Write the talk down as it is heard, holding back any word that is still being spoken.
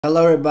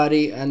Hello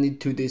everybody, and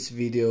into this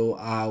video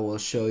I will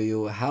show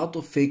you how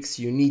to fix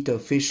Unito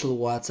official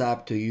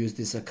WhatsApp to use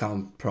this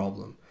account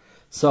problem.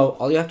 So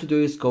all you have to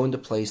do is go in the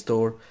Play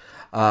Store,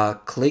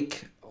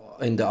 click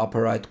in the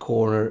upper right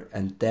corner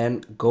and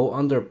then go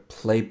under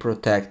Play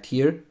Protect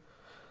here.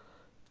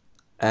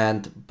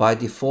 And by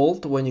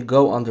default when you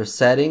go under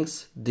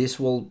settings, this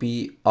will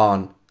be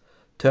on.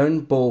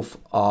 Turn both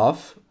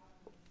off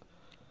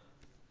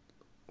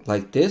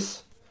like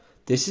this.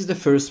 This is the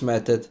first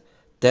method.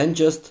 Then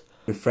just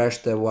refresh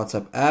the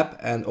WhatsApp app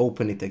and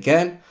open it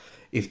again.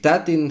 If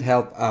that didn't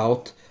help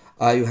out,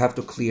 you have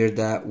to clear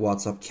the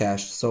WhatsApp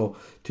cache. So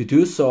to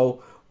do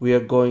so, we are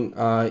going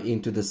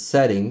into the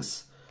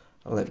settings.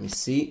 Let me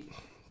see.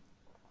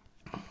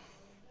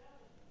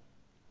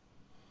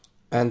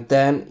 And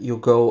then you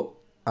go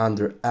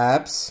under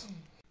apps,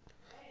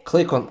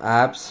 click on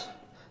apps,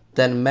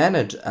 then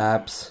manage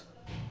apps,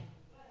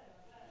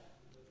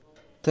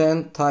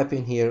 then type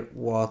in here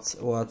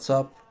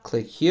WhatsApp,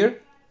 click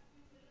here.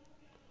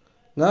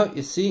 Now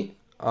you see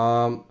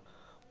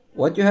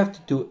what you have to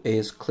do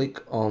is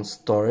click on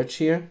storage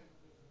here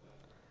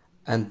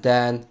and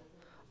then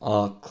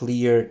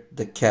clear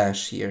the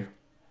cache here.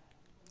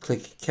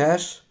 Click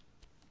cache,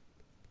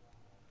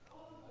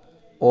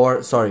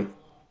 or sorry,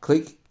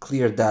 click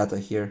clear data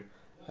here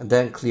and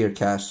then clear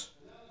cache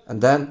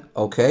and then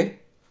OK.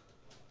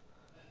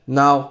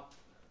 Now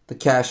the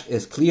cache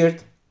is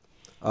cleared.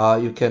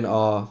 You can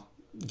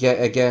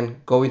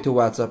go into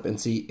WhatsApp and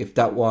see if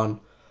that one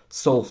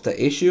solved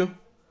the issue.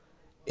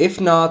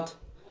 If not,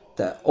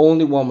 the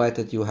only one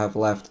method you have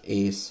left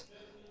is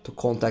to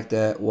contact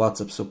the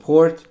WhatsApp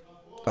support.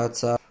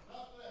 WhatsApp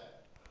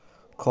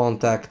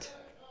contact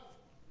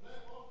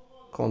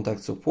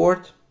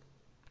support.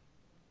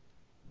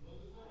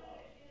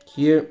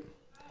 Here,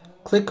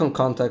 click on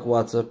contact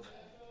WhatsApp.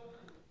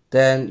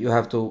 Then you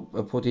have to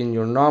put in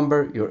your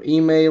number, your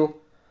email,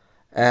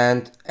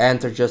 and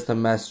enter just a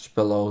message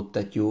below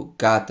that you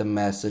got the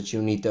message.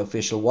 You need the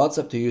official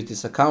WhatsApp to use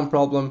this account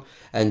problem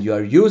and you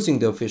are using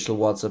the official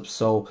WhatsApp,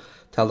 so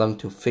tell them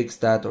to fix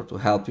that or to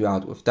help you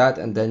out with that,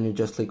 and then you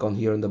just click on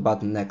here on the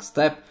button next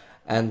step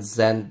and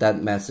send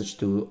that message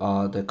to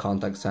the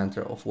contact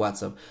center of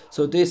WhatsApp.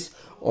 So this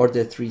are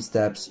the 3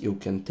 steps you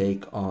can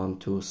take on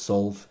to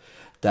solve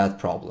that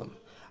problem.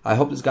 I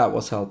hope this guide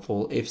was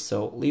helpful. If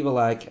so, leave a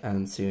like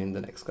and see you in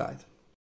the next guide.